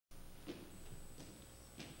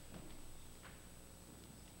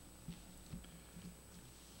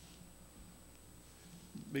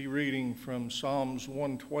be reading from Psalms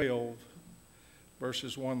 112,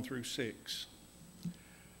 verses 1 through 6.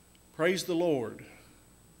 Praise the Lord.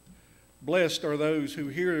 Blessed are those who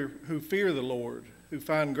fear the Lord, who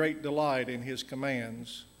find great delight in his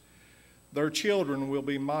commands. Their children will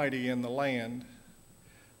be mighty in the land.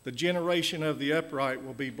 The generation of the upright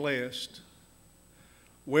will be blessed.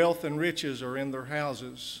 Wealth and riches are in their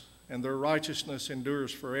houses, and their righteousness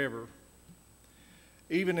endures forever.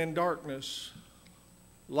 Even in darkness,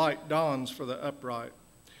 light dawns for the upright,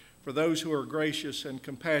 for those who are gracious and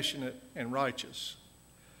compassionate and righteous.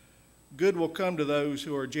 Good will come to those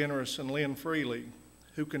who are generous and lend freely,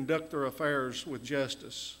 who conduct their affairs with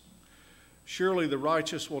justice. Surely the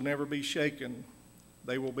righteous will never be shaken.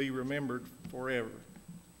 They will be remembered forever.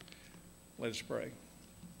 Let us pray.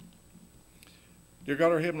 Dear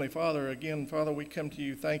God, our Heavenly Father, again, Father, we come to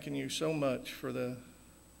you thanking you so much for the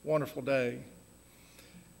wonderful day.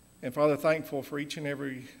 And Father, thankful for each and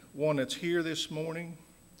every one that's here this morning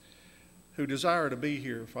who desire to be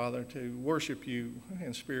here, Father, to worship you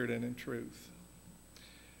in spirit and in truth.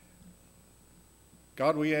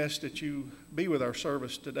 God, we ask that you be with our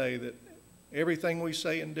service today, that everything we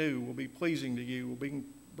say and do will be pleasing to you, will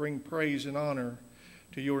bring praise and honor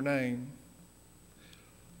to your name.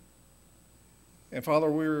 And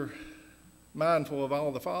Father, we're mindful of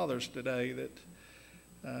all the fathers today that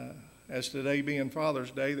as today being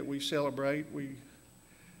Father's Day that we celebrate, we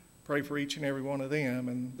pray for each and every one of them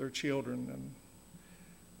and their children.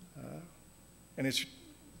 And it's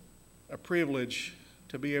a privilege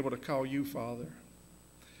to be able to call you Father.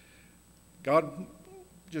 God,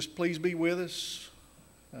 just please be with us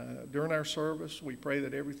during our service. We pray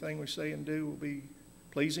that everything we say and do will be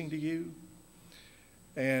pleasing to you.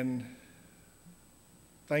 And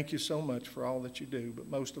thank you so much for all that you do, but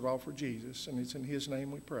most of all for Jesus. And it's in his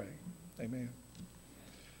name we pray. Amen.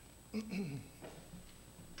 You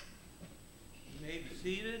may be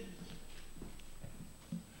seated.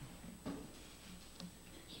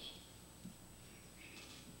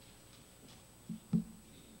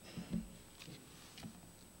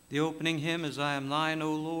 The opening hymn is I Am Thine,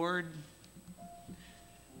 O Lord,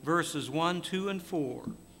 verses 1, 2, and 4.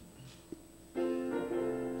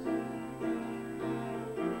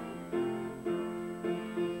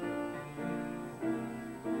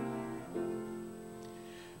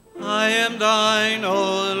 I am thine,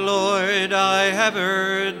 O Lord, I have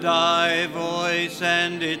heard thy voice,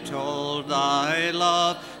 and it told thy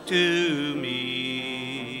love to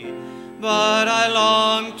me. But I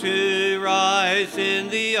long to rise in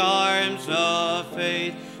the arms of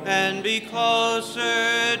faith, and be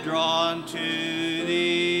closer drawn to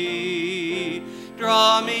thee.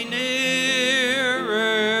 Draw me nearer,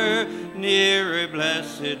 nearer,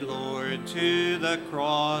 blessed Lord, to the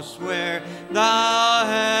cross where thou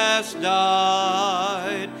hast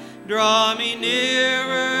died. Draw me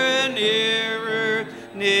nearer, nearer,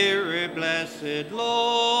 nearer, blessed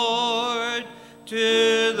Lord,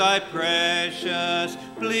 to thy precious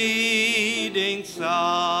bleeding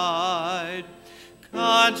side.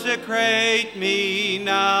 Consecrate me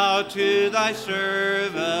now to thy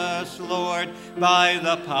service, Lord, by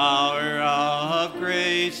the power of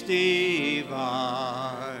grace divine.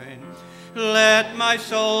 Let my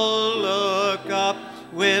soul look up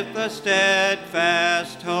with a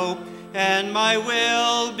steadfast hope, and my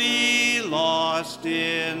will be lost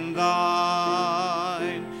in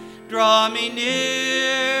thine. Draw me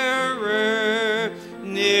nearer,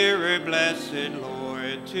 nearer, blessed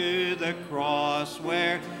Lord, to the cross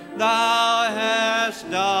where thou hast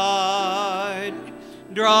died.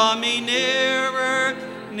 Draw me nearer,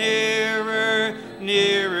 nearer,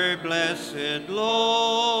 nearer, blessed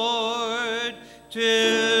Lord,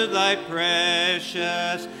 to thy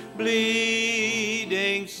precious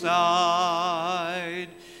bleeding side.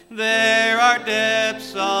 There are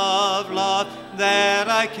depths of love that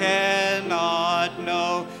I cannot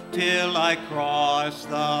know till I cross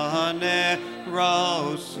the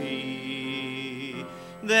narrow sea.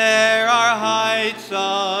 There are heights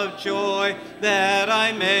of joy that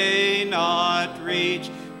I may not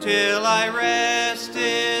reach till I rest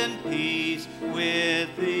in peace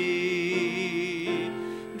with thee.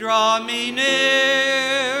 Draw me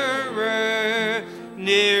nearer,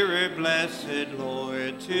 nearer, blessed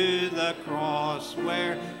Lord, to the cross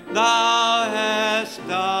where thou hast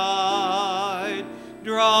died.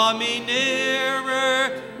 Draw me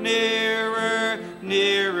nearer, nearer,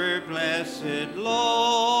 nearer, blessed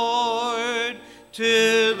Lord,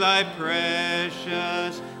 to thy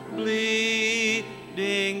precious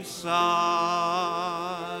bleeding side.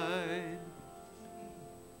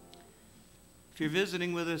 you're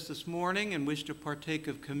visiting with us this morning and wish to partake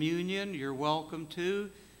of communion, you're welcome to.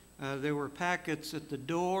 There were packets at the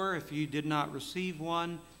door. If you did not receive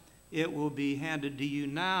one, it will be handed to you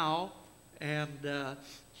now. And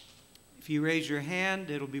if you raise your hand,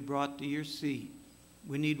 it'll be brought to your seat.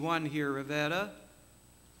 We need one here, Ravetta.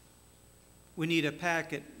 We need a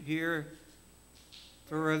packet here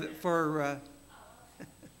for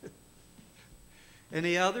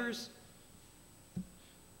any others?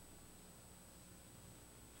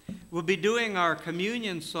 We'll be doing our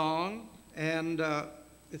communion song, and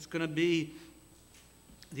it's going to be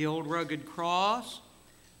the Old Rugged Cross,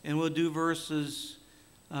 and we'll do verses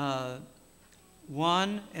 1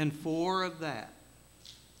 and 4 of that.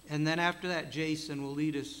 And then after that, Jason will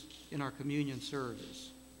lead us in our communion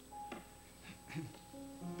service.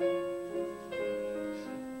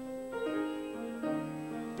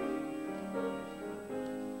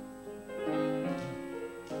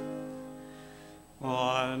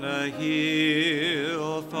 On a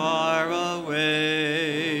hill far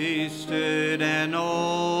away stood an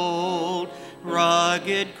old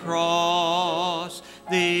rugged cross,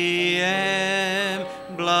 the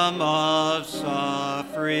emblem of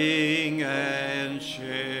suffering and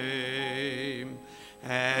shame.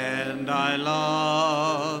 And I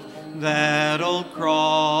love that old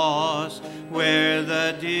cross where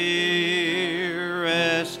the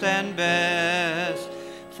dearest and best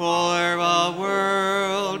for a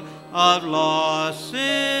world of lost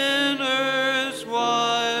sinners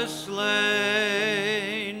was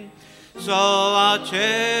slain. So I'll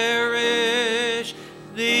cherish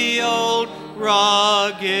the old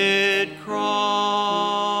rugged cross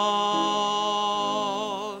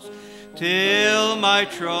till my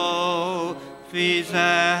trophies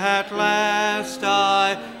at last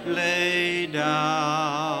I lay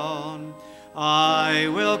down. I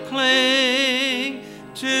will cling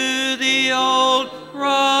to the old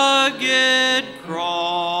rugged cross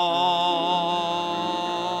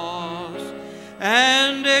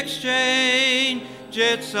and exchange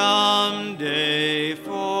it someday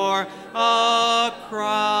for a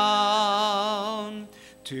crown.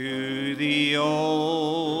 To the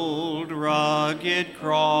old rugged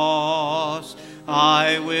cross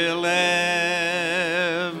I will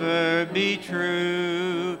ever be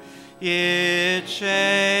true, its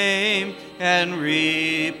shame and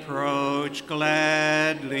reproach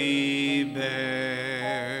gladly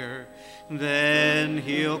bear. Then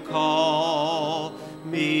he'll call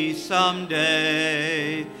me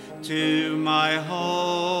someday to my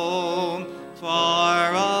home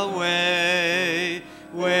far away,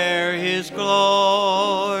 where his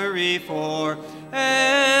glory forever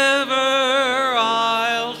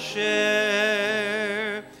I'll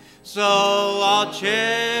share. So I'll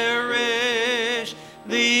cherish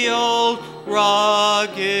the old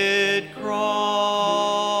rugged cross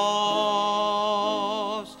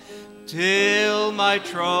till my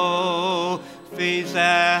trophies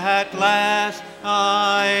at last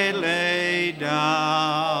I lay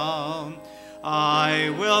down. I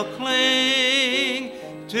will cling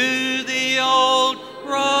to the old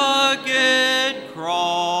rugged cross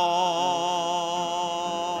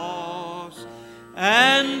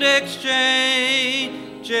and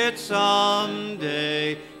exchange it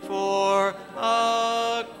someday for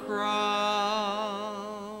a crown.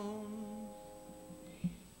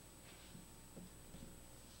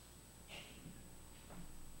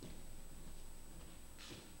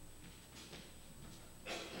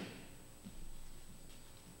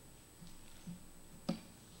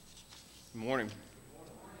 Good morning.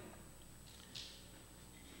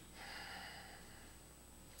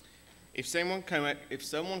 If someone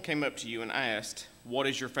came up to you and asked, "What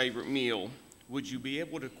is your favorite meal?" would you be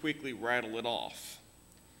able to quickly rattle it off?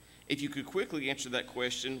 If you could quickly answer that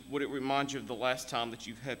question, would it remind you of the last time that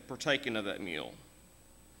you had partaken of that meal?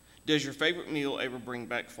 Does your favorite meal ever bring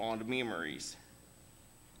back fond memories?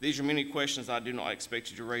 These are many questions I do not expect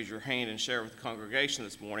you to raise your hand and share with the congregation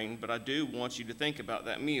this morning, but I do want you to think about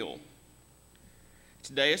that meal.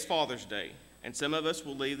 Today is Father's Day, and some of us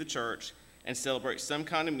will leave the church and celebrate some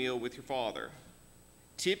kind of meal with your father.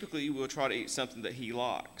 Typically, we'll try to eat something that he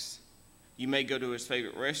likes. You may go to his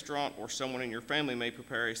favorite restaurant, or someone in your family may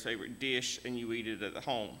prepare his favorite dish and you eat it at the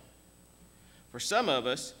home. For some of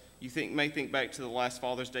us, you may think back to the last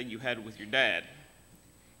Father's Day you had with your dad.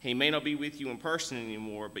 He may not be with you in person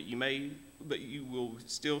anymore, but you will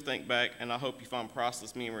still think back, and I hope you find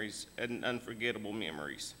priceless memories and unforgettable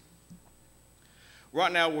memories.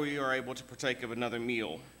 Right now, we are able to partake of another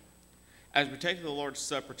meal. As we take the Lord's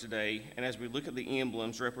Supper today, and as we look at the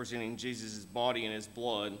emblems representing Jesus' body and his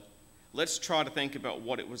blood, let's try to think about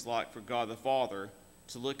what it was like for God the Father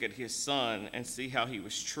to look at his son and see how he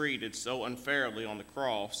was treated so unfairly on the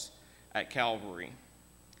cross at Calvary.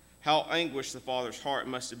 How anguished the Father's heart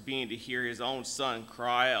must have been to hear his own son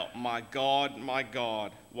cry out, my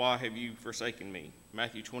God, why have you forsaken me?"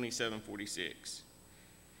 Matthew 27:46.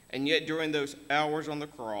 And yet during those hours on the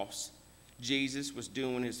cross, Jesus was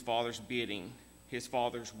doing his Father's bidding, his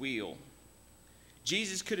Father's will.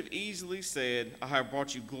 Jesus could have easily said, "I have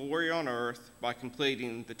brought you glory on earth by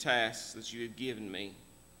completing the tasks that you have given me."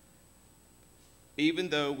 Even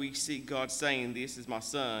though we see God saying, "This is my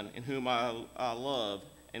Son, in whom I love,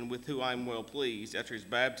 and with whom I am well pleased," after his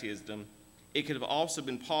baptism, it could have also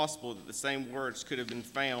been possible that the same words could have been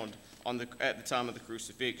found at the time of the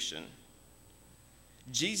crucifixion.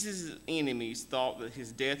 Jesus' enemies thought that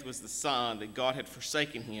his death was the sign that God had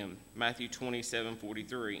forsaken him, Matthew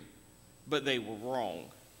 27:43. But they were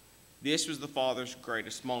wrong. This was the Father's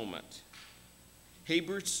greatest moment.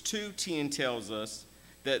 Hebrews 2:10 tells us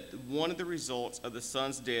that one of the results of the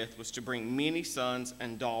Son's death was to bring many sons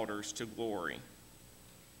and daughters to glory.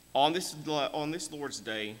 On this Lord's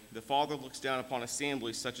Day, the Father looks down upon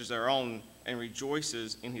assemblies such as our own and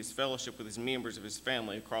rejoices in his fellowship with his members of his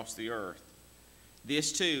family across the earth.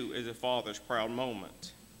 This, too, is a Father's proud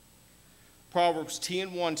moment. Proverbs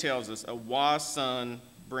 10:1 tells us, "A wise son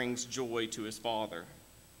brings joy to his father."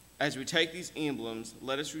 As we take these emblems,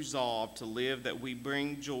 let us resolve to live that we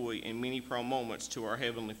bring joy in many proud moments to our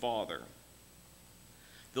Heavenly Father.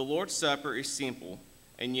 The Lord's Supper is simple,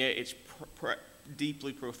 and yet it's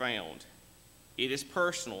deeply profound. It is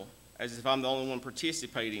personal, as if I'm the only one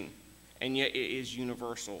participating, and yet it is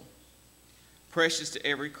universal, precious to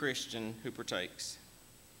every Christian who partakes.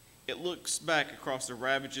 It looks back across the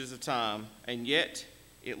ravages of time, and yet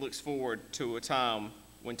it looks forward to a time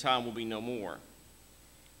when time will be no more.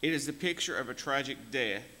 It is a picture of a tragic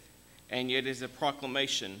death, and yet is a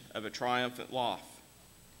proclamation of a triumphant life.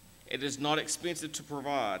 It is not expensive to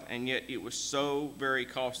provide, and yet it was so very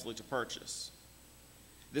costly to purchase.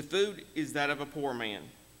 The food is that of a poor man,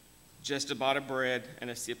 just a bite of bread and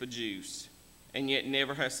a sip of juice, and yet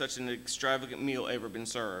never has such an extravagant meal ever been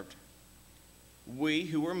served. We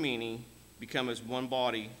who are many become as one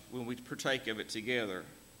body when we partake of it together.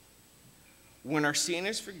 When our sin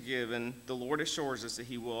is forgiven, the Lord assures us that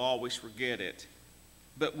he will always forget it,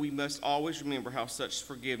 but we must always remember how such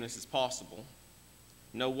forgiveness is possible.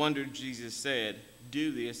 No wonder Jesus said,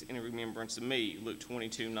 "Do this in remembrance of me," Luke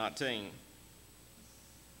 22:19.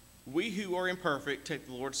 We who are imperfect take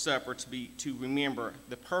the Lord's Supper to remember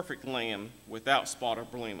the perfect Lamb without spot or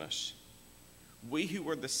blemish. We who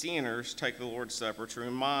are the sinners take the Lord's Supper to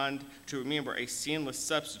remember a sinless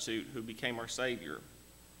substitute who became our Savior.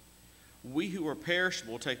 We who are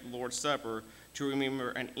perishable take the Lord's Supper to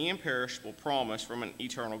remember an imperishable promise from an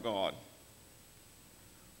eternal God.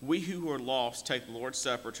 We who are lost take the Lord's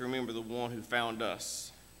Supper to remember the one who found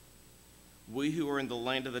us. We who are in the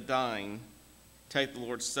land of the dying take the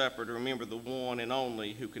Lord's Supper to remember the one and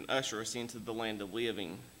only who can usher us into the land of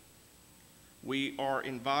living. We are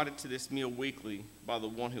invited to this meal weekly by the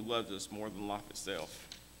one who loves us more than life itself.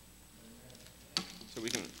 So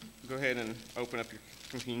we can go ahead and open up your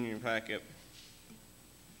communion packet.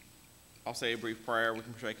 I'll say a brief prayer. We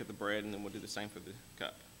can partake of the bread, and then we'll do the same for the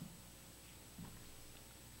cup.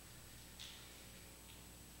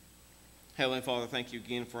 Heavenly Father, thank you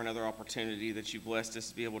again for another opportunity that you blessed us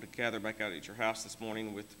to be able to gather back out at your house this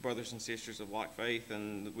morning with brothers and sisters of like faith,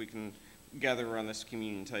 and that we can gather around this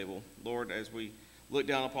communion table. Lord, as we look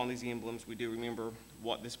down upon these emblems, we do remember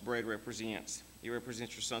what this bread represents. It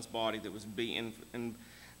represents your son's body that was beaten and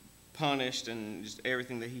punished, and just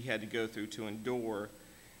everything that he had to go through to endure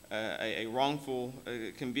a wrongful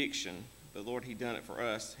conviction. But Lord, he done it for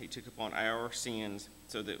us. He took upon our sins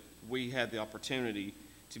so that we had the opportunity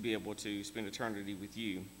to be able to spend eternity with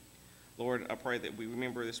you. Lord, I pray that we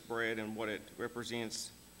remember this bread and what it represents.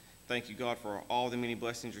 Thank you, God, for all the many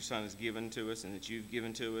blessings your son has given to us and that you've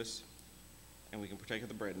given to us. And we can partake of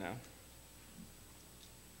the bread now.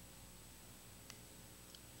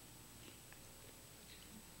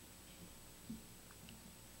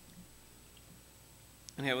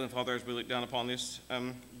 And Heavenly Father, as we look down upon this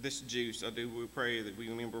juice, we pray that we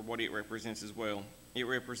remember what it represents as well. It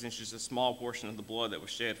represents just a small portion of the blood that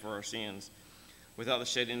was shed for our sins. Without the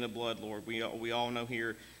shedding of the blood, Lord, we all know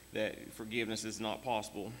here that forgiveness is not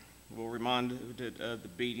possible. We're reminded of the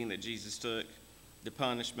beating that Jesus took, the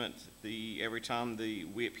punishment, every time the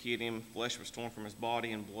whip hit him, flesh was torn from his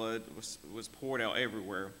body and blood was poured out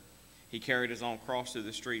everywhere. He carried his own cross through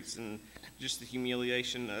the streets, and just the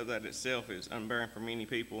humiliation of that itself is unbearing for many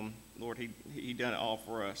people. Lord, he done it all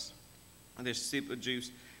for us. This sip of juice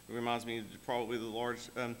It reminds me of probably the large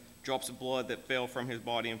drops of blood that fell from his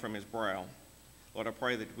body and from his brow. Lord, I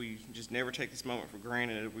pray that we just never take this moment for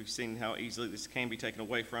granted. We've seen how easily this can be taken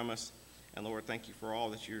away from us. And Lord, thank you for all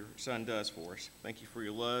that your Son does for us. Thank you for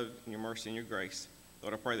your love and your mercy and your grace.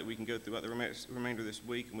 Lord, I pray that we can go throughout the remainder of this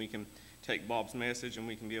week and we can take Bob's message and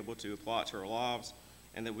we can be able to apply it to our lives,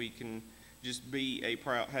 and that we can just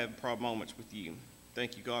have proud moments with you.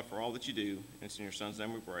 Thank you, God, for all that you do. And it's in your Son's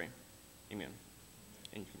name we pray. Amen.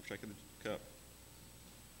 And you can partake of the cup.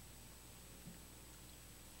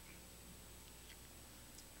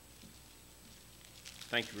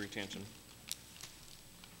 Thank you for your attention.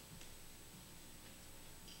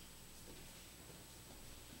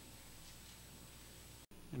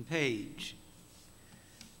 And Paige,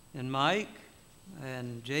 and Mike,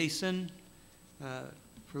 and Jason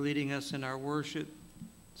for leading us in our worship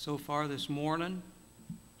so far this morning.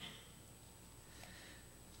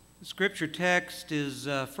 The scripture text is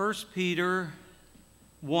 1 Peter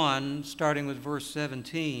 1, starting with verse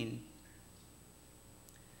 17.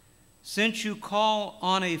 Since you call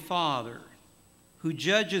on a Father who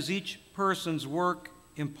judges each person's work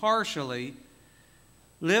impartially,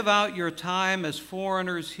 live out your time as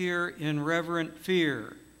foreigners here in reverent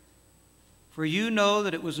fear. For you know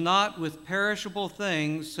that it was not with perishable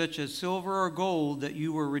things such as silver or gold that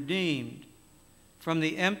you were redeemed from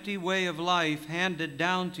the empty way of life handed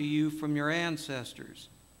down to you from your ancestors,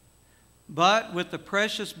 but with the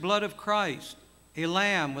precious blood of Christ, a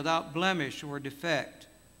lamb without blemish or defect.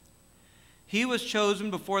 He was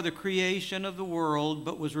chosen before the creation of the world,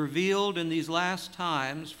 but was revealed in these last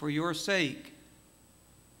times for your sake.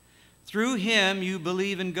 Through him you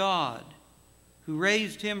believe in God, who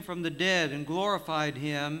raised him from the dead and glorified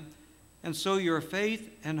him, and so your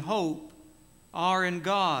faith and hope are in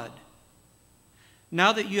God.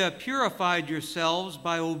 Now that you have purified yourselves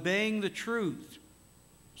by obeying the truth,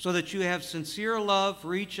 so that you have sincere love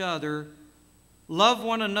for each other, love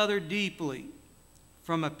one another deeply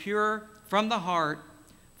from the heart,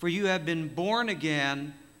 for you have been born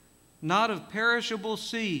again, not of perishable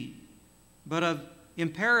seed, but of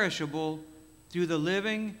imperishable, through the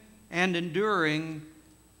living and enduring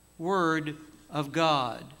Word of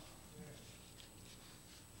God.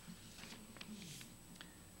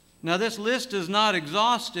 Now, this list is not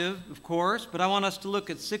exhaustive, of course, but I want us to look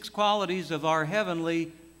at 6 qualities of our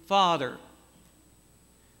Heavenly Father.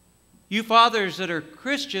 You fathers that are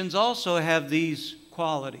Christians also have these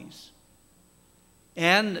qualities.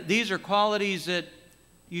 And these are qualities that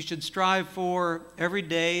you should strive for every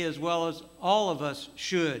day, as well as all of us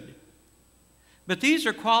should. But these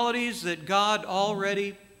are qualities that God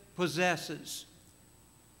already possesses.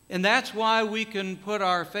 And that's why we can put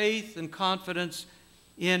our faith and confidence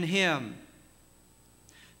in Him.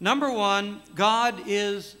 Number 1, God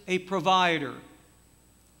is a provider.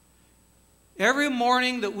 Every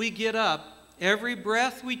morning that we get up, every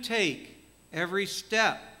breath we take, every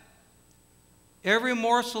step, every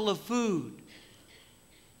morsel of food,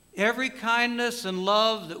 every kindness and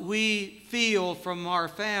love that we feel from our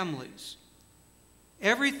families,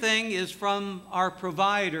 everything is from our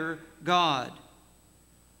provider, God.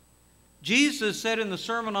 Jesus said in the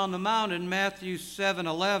Sermon on the Mount in Matthew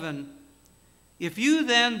 7:11, "If you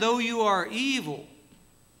then, though you are evil,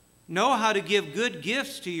 know how to give good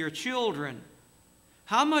gifts to your children,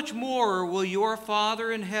 how much more will your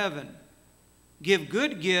Father in heaven give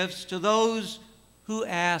good gifts to those who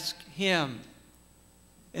ask Him?"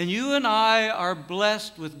 And you and I are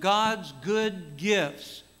blessed with God's good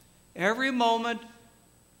gifts every moment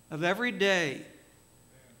of every day.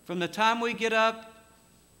 From the time we get up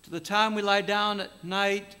to the time we lie down at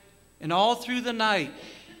night, and all through the night,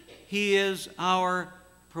 He is our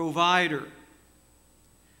provider.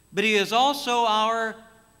 But He is also our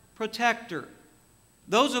protector.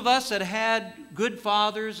 Those of us that had good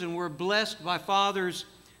fathers and were blessed by fathers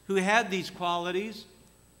who had these qualities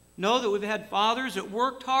know that we've had fathers that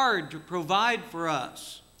worked hard to provide for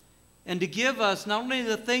us and to give us not only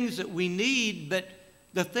the things that we need, but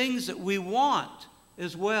the things that we want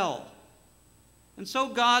as well. And so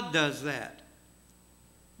God does that.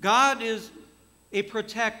 God is a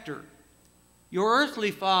protector. Your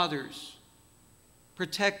earthly fathers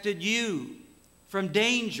protected you from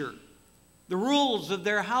danger. The rules of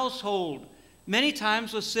their household many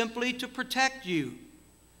times was simply to protect you,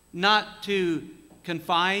 not to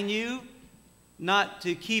confine you, not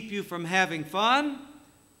to keep you from having fun,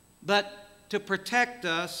 but to protect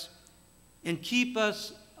us and keep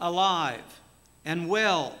us alive and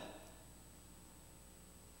well.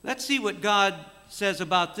 Let's see what God says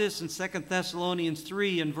about this in 2 Thessalonians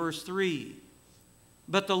 3 and verse 3.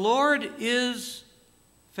 "But the Lord is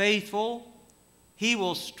faithful. He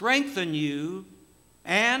will strengthen you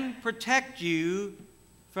and protect you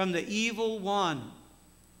from the evil one.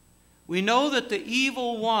 We know that the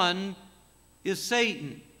evil one is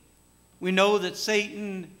Satan. We know that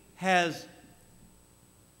Satan has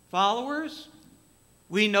followers.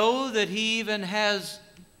 We know that he even has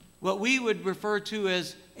what we would refer to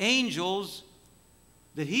as angels,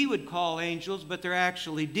 that he would call angels, but they're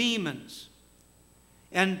actually demons.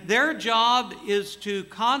 And their job is to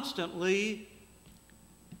constantly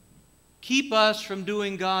keep us from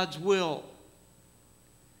doing God's will.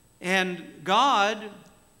 And God,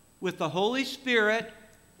 with the Holy Spirit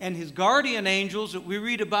and his guardian angels that we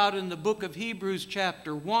read about in the book of Hebrews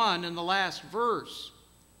chapter 1 in the last verse,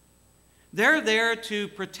 they're there to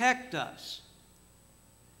protect us.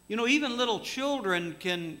 You know, even little children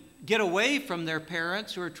can get away from their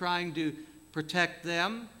parents who are trying to protect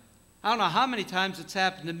them. I don't know how many times it's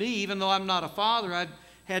happened to me. Even though I'm not a father, I've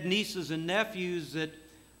had nieces and nephews that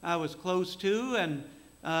I was close to, and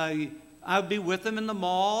I'd be with them in the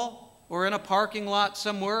mall or in a parking lot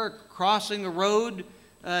somewhere, crossing a road,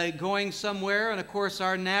 going somewhere. And of course,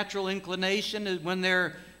 our natural inclination is, when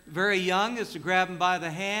they're very young, is to grab them by the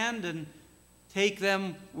hand and take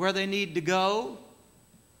them where they need to go.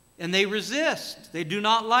 And they resist. They do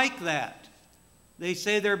not like that. They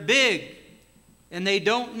say they're big and they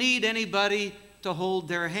don't need anybody to hold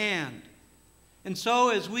their hand. And so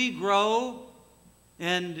as we grow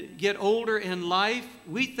and get older in life,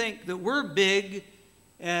 we think that we're big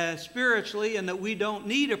spiritually and that we don't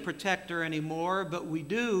need a protector anymore, but we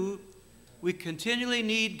do. We continually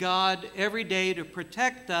need God every day to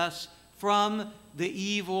protect us from the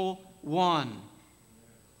evil one.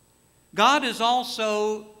 God is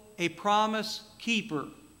also a promise keeper.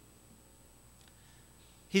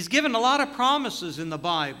 He's given a lot of promises in the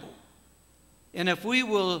Bible. And if we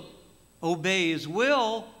will obey his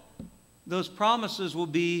will, those promises will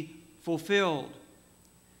be fulfilled.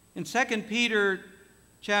 In 2 Peter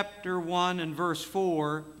chapter 1 and verse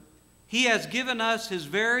 4, he has given us his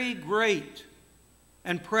very great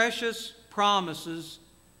and precious promises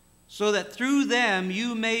so that through them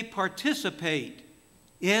you may participate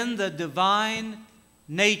in the divine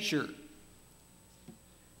nature.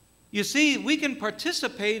 You see, we can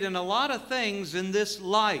participate in a lot of things in this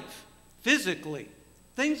life, physically,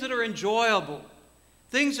 things that are enjoyable,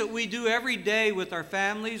 things that we do every day with our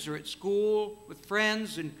families or at school, with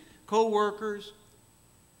friends and co-workers.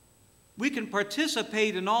 We can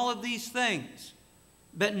participate in all of these things,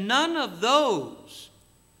 but none of those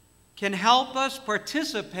can help us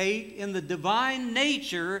participate in the divine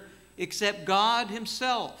nature except God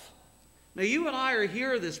himself. Now, you and I are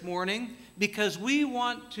here this morning because we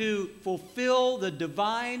want to fulfill the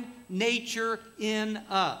divine nature in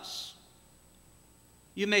us.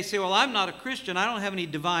 You may say, well, I'm not a Christian. I don't have any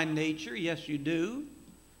divine nature. Yes, you do.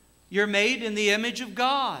 You're made in the image of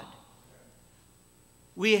God.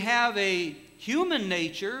 We have a human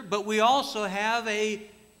nature, but we also have a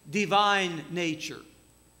divine nature.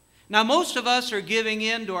 Now, most of us are giving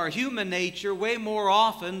in to our human nature way more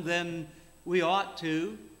often than we ought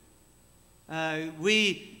to.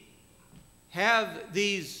 We have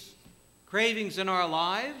these cravings in our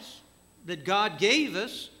lives that God gave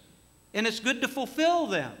us, and it's good to fulfill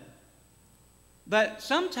them. But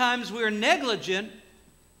sometimes we're negligent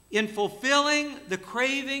in fulfilling the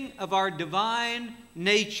craving of our divine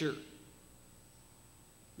nature.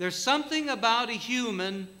 There's something about a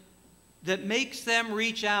human that makes them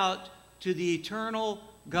reach out to the eternal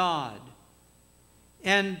God.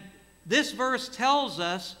 And this verse tells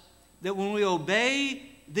us that when we obey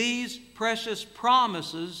these precious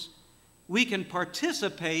promises, we can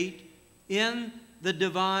participate in the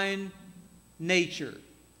divine nature.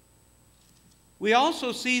 We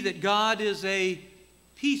also see that God is a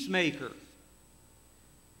peacemaker.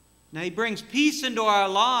 Now, he brings peace into our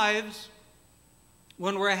lives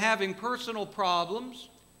when we're having personal problems.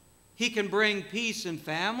 He can bring peace in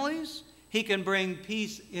families. He can bring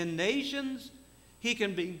peace in nations. He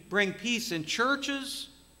can bring peace in churches.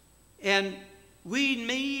 And we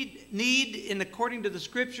need, according to the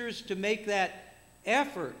Scriptures, to make that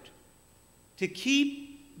effort to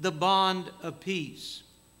keep the bond of peace.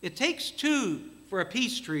 It takes two for a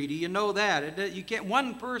peace treaty. You know that.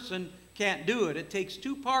 One person can't do it. It takes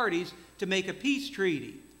two parties to make a peace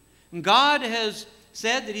treaty. And God has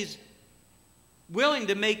said that he's willing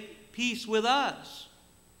to make peace with us.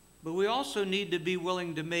 But we also need to be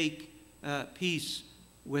willing to make peace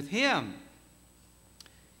with him.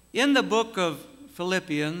 In the book of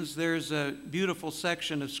Philippians, there's a beautiful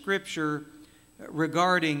section of Scripture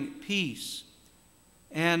regarding peace.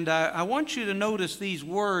 And I want you to notice these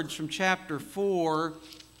words from chapter 4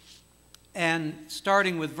 and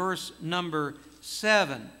starting with verse number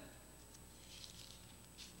 7.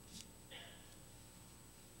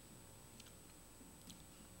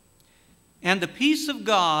 And the peace of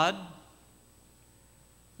God,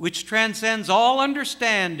 which transcends all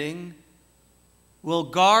understanding, will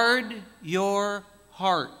guard your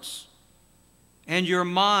hearts and your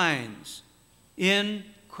minds in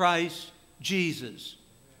Christ Jesus.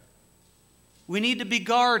 We need to be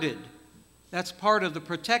guarded. That's part of the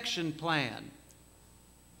protection plan.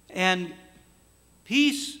 And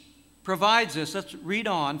peace provides us. Let's read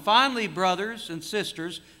on. Finally, brothers and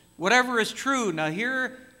sisters, whatever is true. Now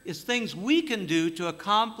here is things we can do to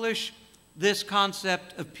accomplish this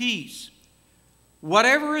concept of peace.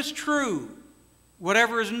 Whatever is true,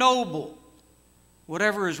 whatever is noble,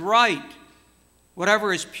 whatever is right,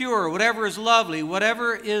 whatever is pure, whatever is lovely,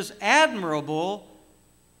 whatever is admirable,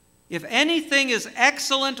 if anything is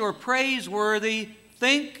excellent or praiseworthy,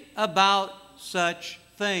 think about such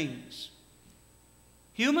things.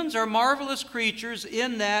 Humans are marvelous creatures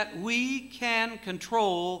in that we can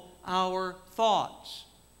control our thoughts.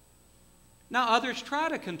 Now, others try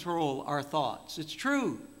to control our thoughts. It's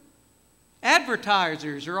true.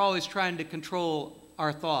 Advertisers are always trying to control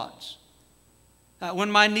our thoughts.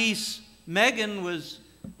 When my niece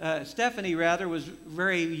Stephanie was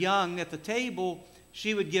very young at the table,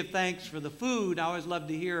 she would give thanks for the food. I always loved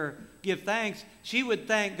to hear her give thanks. She would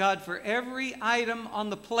thank God for every item on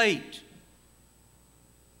the plate.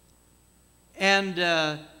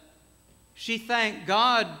 And she thanked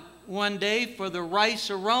God one day for the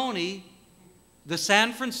rice-a-roni, the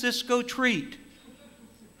San Francisco treat.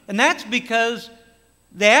 And that's because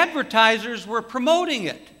the advertisers were promoting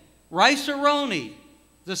it. Rice-a-roni,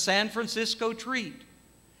 the San Francisco treat.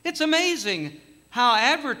 It's amazing how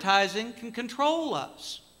advertising can control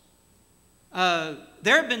us. There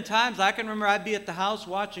have been times I can remember I'd be at the house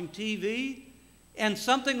watching TV and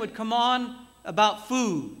something would come on about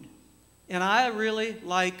food. And I really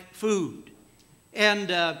like food. And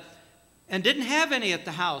didn't have any at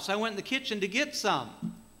the house. I went in the kitchen to get some.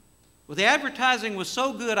 Well, the advertising was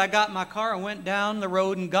so good, I got in my car and went down the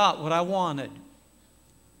road and got what I wanted.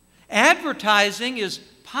 Advertising is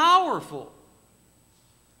powerful.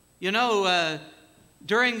 You know,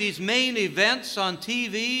 during these main events on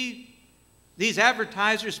TV, these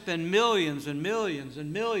advertisers spend millions and millions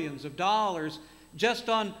and millions of dollars just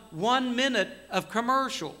on 1 minute of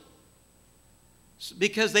commercial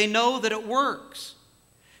because they know that it works.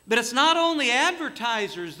 But it's not only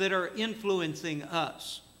advertisers that are influencing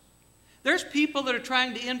us. There's people that are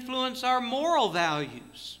trying to influence our moral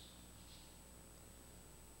values.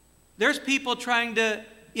 There's people trying to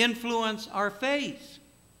influence our faith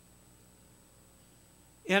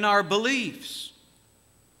and our beliefs.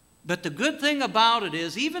 But the good thing about it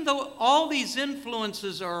is, even though all these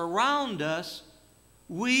influences are around us,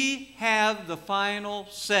 we have the final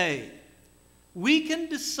say. We can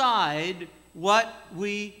decide what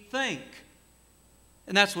we think.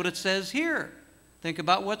 And that's what it says here. Think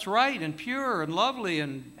about what's right and pure and lovely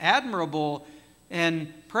and admirable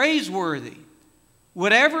and praiseworthy.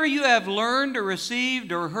 Whatever you have learned or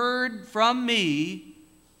received or heard from me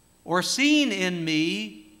or seen in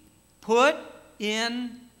me, put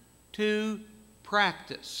into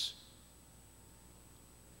practice.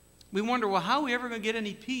 We wonder, well, how are we ever going to get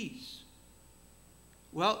any peace?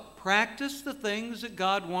 Well, practice the things that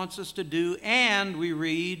God wants us to do, and we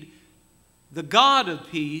read, the God of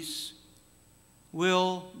peace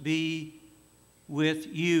will be with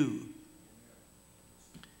you.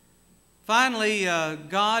 Finally,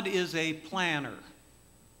 God is a planner.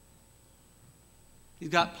 He's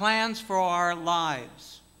got plans for our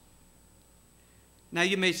lives. Now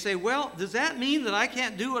you may say, well, does that mean that I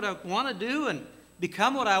can't do what I want to do and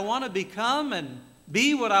become what I want to become and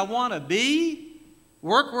be what I want to be?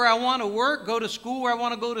 Work where I want to work, go to school where I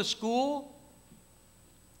want to go to school?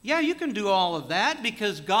 Yeah, you can do all of that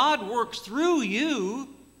because God works through you.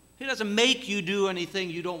 He doesn't make you do anything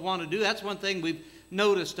you don't want to do. That's one thing we've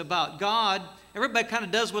noticed about God. Everybody kind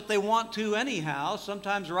of does what they want to anyhow,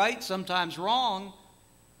 sometimes right, sometimes wrong.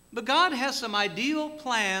 But God has some ideal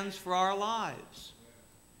plans for our lives.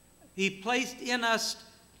 He placed in us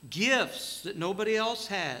gifts that nobody else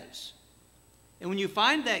has. And when you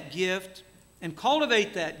find that gift and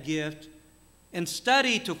cultivate that gift and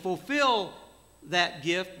study to fulfill that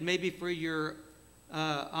gift, maybe for your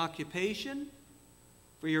occupation,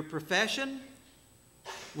 for your profession,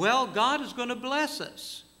 well, God is going to bless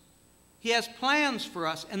us. He has plans for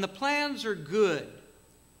us, and the plans are good.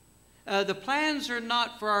 The plans are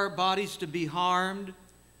not for our bodies to be harmed,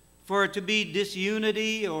 for it to be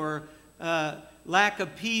disunity or lack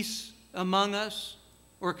of peace among us.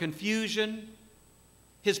 or confusion.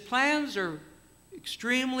 His plans are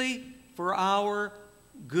extremely for our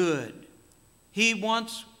good. He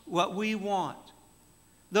wants what we want.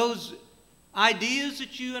 Those ideas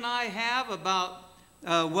that you and I have about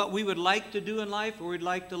what we would like to do in life, where we'd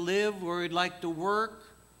like to live, where we'd like to work,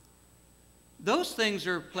 those things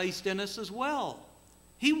are placed in us as well.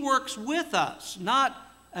 He works with us, not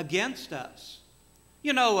against us.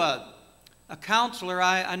 You know, a counselor,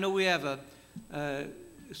 I know we have a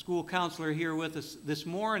school counselor here with us this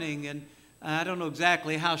morning, and I don't know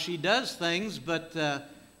exactly how she does things, but,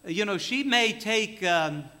 you know, she may take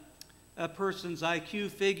a person's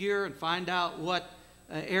IQ figure and find out what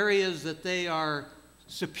areas that they are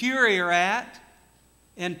superior at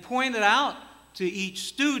and point it out to each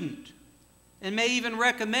student, and may even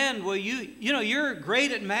recommend, well, you know, you're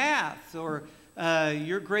great at math, or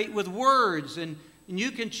you're great with words, and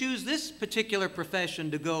you can choose this particular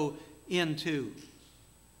profession to go into.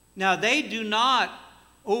 Now, they do not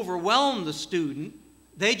overwhelm the student.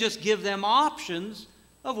 They just give them options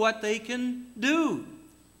of what they can do.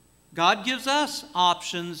 God gives us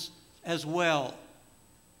options as well.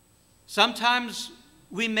 Sometimes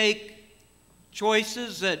we make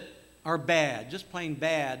choices that are bad, just plain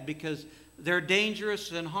bad, because they're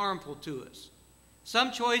dangerous and harmful to us.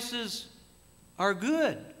 Some choices are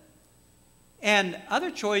good, and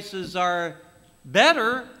other choices are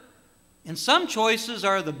better, and some choices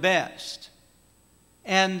are the best.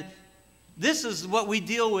 And this is what we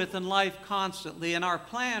deal with in life constantly, and our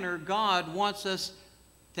planner, God, wants us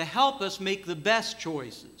to help us make the best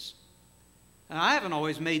choices. And I haven't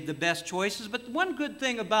always made the best choices, but one good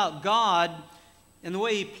thing about God and the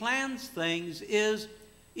way He plans things is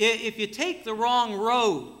if you take the wrong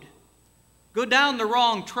road, go down the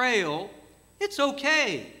wrong trail, it's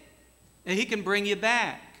okay. And He can bring you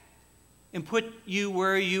back and put you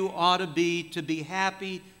where you ought to be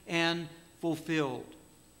happy and fulfilled.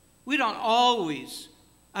 We don't always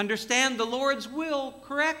understand the Lord's will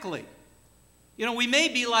correctly. You know, we may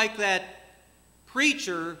be like that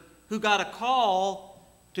preacher who got a call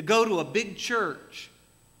to go to a big church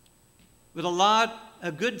with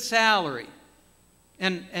a good salary,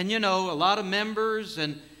 and you know, a lot of members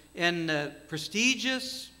and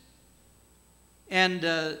prestigious. And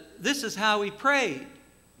this is how he prayed.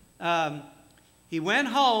 He went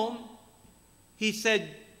home. He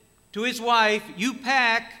said to his wife, "You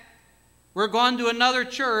pack. We're going to another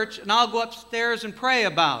church, and I'll go upstairs and pray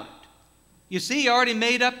about it." You see, he already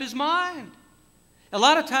made up his mind. A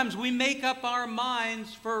lot of times we make up our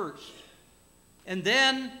minds first, and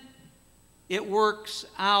then it works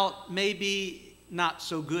out maybe not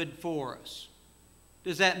so good for us.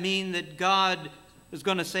 Does that mean that God is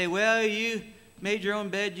going to say, well, you made your own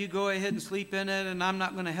bed, you go ahead and sleep in it, and I'm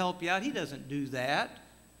not going to help you out? He doesn't do that.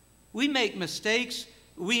 We make mistakes.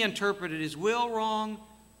 We interpreted His will wrong,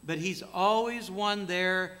 but He's always one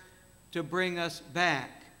there to bring us back.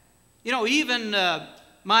 You know, even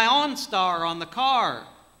my OnStar on the car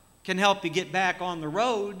can help you get back on the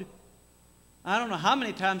road. I don't know how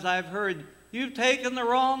many times I've heard, "You've taken the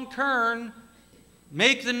wrong turn.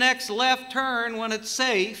 Make the next left turn when it's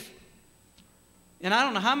safe." And I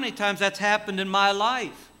don't know how many times that's happened in my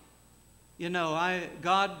life. You know,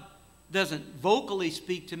 God doesn't vocally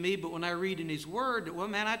speak to me, but when I read in His Word, well,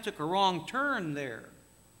 man, I took a wrong turn there.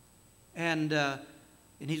 And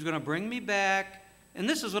He's going to bring me back. And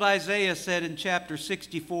this is what Isaiah said in chapter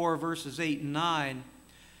 64, verses 8 and 9.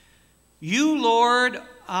 "You, Lord,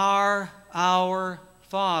 are our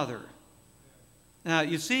Father." Now,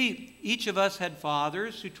 you see, each of us had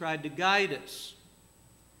fathers who tried to guide us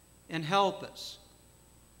and help us.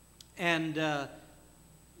 And,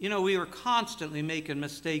 you know, we were constantly making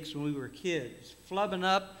mistakes when we were kids, flubbing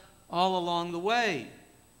up all along the way.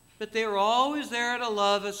 But they were always there to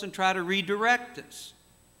love us and try to redirect us.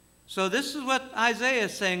 So this is what Isaiah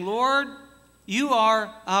is saying. Lord, You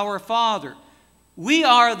are our Father. We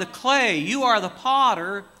are the clay. You are the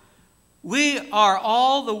potter. We are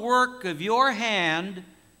all the work of Your hand.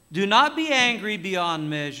 Do not be angry beyond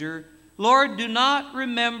measure. Lord, do not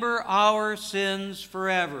remember our sins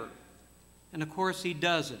forever. And of course, He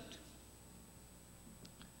doesn't.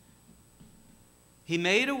 He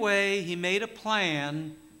made a way, He made a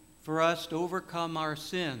plan for us to overcome our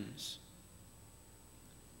sins.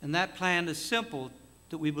 And that plan is simple,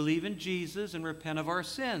 that we believe in Jesus and repent of our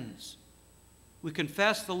sins. We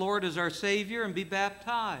confess the Lord as our Savior and be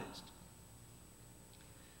baptized.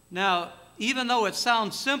 Now, even though it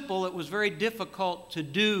sounds simple, it was very difficult to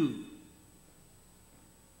do.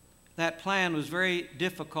 That plan was very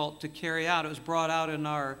difficult to carry out. It was brought out in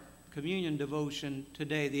our communion devotion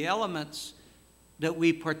today. The elements that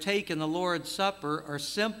we partake in the Lord's Supper are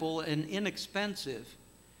simple and inexpensive.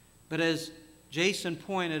 But as Jason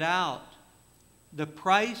pointed out, the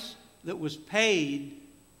price that was paid,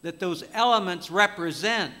 that those elements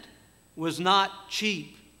represent, was not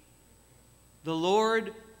cheap. The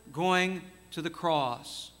Lord going to the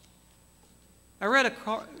cross. I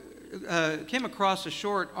came across a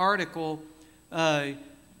short article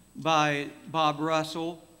by Bob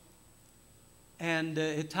Russell, and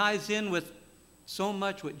it ties in with so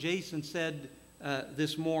much what Jason said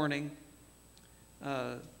this morning.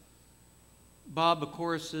 Bob, of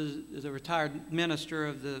course, is a retired minister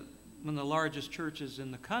of one of the largest churches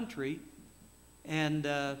in the country, and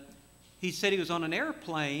he said he was on an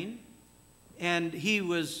airplane, and he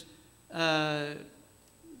was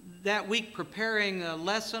that week preparing a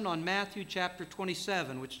lesson on Matthew chapter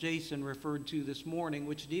 27, which Jason referred to this morning,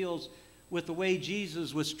 which deals with the way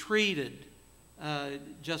Jesus was treated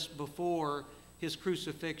just before his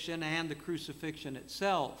crucifixion and the crucifixion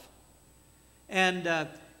itself. And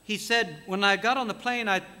he said, when I got on the plane,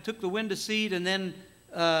 I took the window seat, and then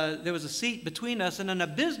there was a seat between us, and then a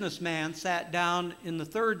businessman sat down in the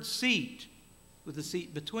third seat with the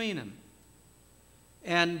seat between him.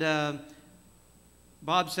 And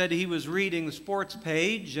Bob said he was reading the sports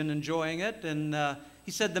page and enjoying it, and he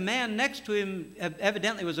said the man next to him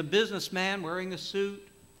evidently was a businessman wearing a suit,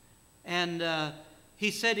 and he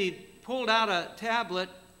said he pulled out a tablet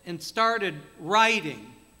and started writing,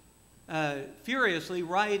 furiously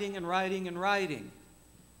writing and writing and writing.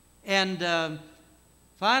 And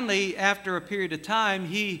finally, after a period of time,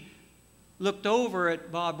 he looked over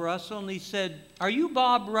at Bob Russell and he said, "Are you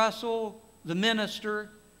Bob Russell, the minister?"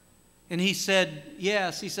 And he said,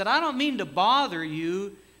 "Yes." He said, "I don't mean to bother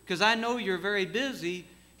you because I know you're very busy."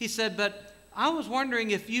 He said, "But I was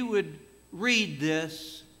wondering if you would read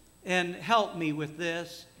this and help me with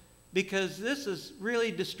this, because this is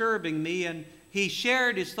really disturbing me." And he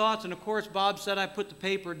shared his thoughts. And of course, Bob said, I put the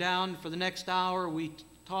paper down for the next hour. We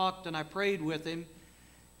talked and I prayed with him.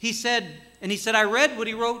 He said, I read what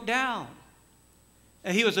he wrote down.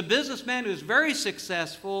 And he was a businessman who was very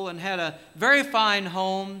successful and had a very fine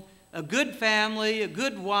home, a good family, a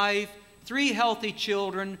good wife, 3 healthy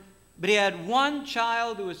children. But he had one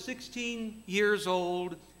child who was 16 years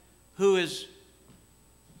old who is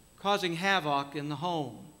causing havoc in the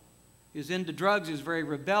home. He was into drugs. He was very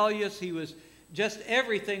rebellious. He was just,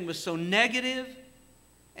 everything was so negative.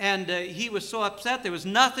 And he was so upset. There was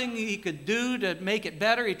nothing he could do to make it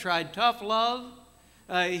better. He tried tough love.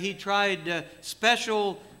 He tried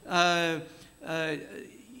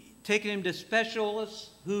taking him to specialists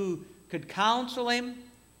who could counsel him,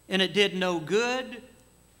 and it did no good.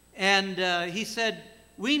 And he said,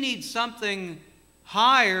 we need something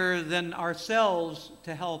higher than ourselves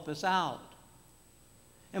to help us out.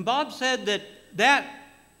 And Bob said that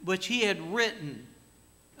which he had written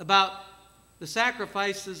about the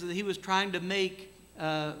sacrifices that he was trying to make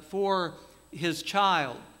for his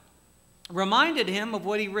child reminded him of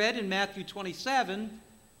what he read in Matthew 27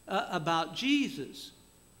 about Jesus,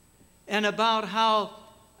 and about how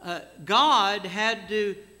God had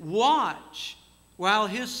to watch while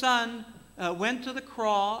his son went to the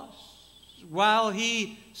cross, while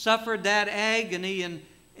he suffered that agony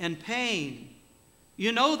and pain.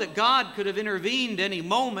 You know that God could have intervened any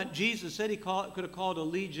moment. Jesus said he could have called a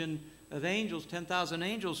legion of angels. 10,000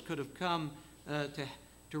 angels could have come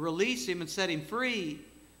to release him and set him free.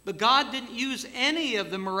 But God didn't use any of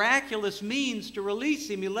the miraculous means to release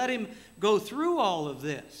him. He let him go through all of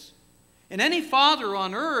this. And any father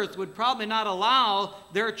on earth would probably not allow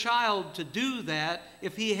their child to do that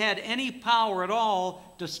if he had any power at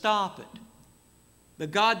all to stop it. But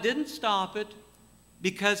God didn't stop it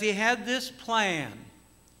because he had this plan.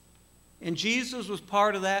 And Jesus was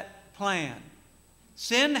part of that plan.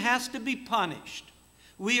 Sin has to be punished.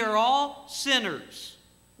 We are all sinners.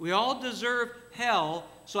 We all deserve hell.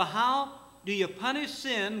 So how do you punish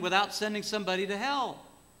sin without sending somebody to hell?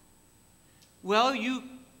 Well, you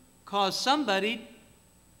cause somebody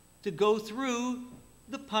to go through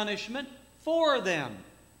the punishment for them.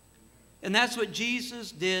 And that's what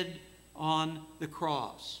Jesus did on the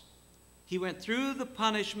cross. He went through the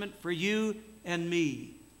punishment for you and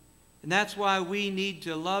me. And that's why we need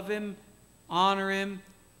to love him, honor him,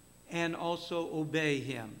 and also obey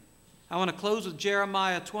him. I want to close with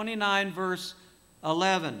Jeremiah 29, verse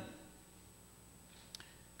 11.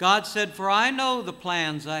 God said, "For I know the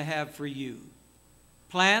plans I have for you,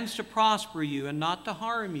 plans to prosper you and not to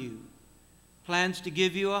harm you, plans to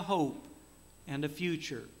give you a hope and a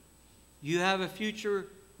future." You have a future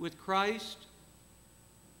with Christ?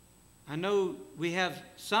 I know we have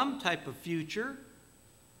some type of future.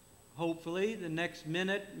 hopefully, the next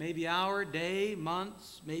minute, maybe hour, day,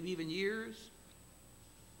 months, maybe even years.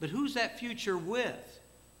 But who's that future with?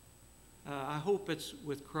 I hope it's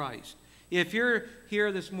with Christ. If you're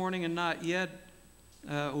here this morning and not yet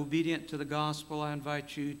obedient to the gospel, I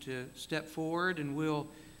invite you to step forward and we'll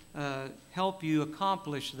help you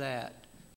accomplish that.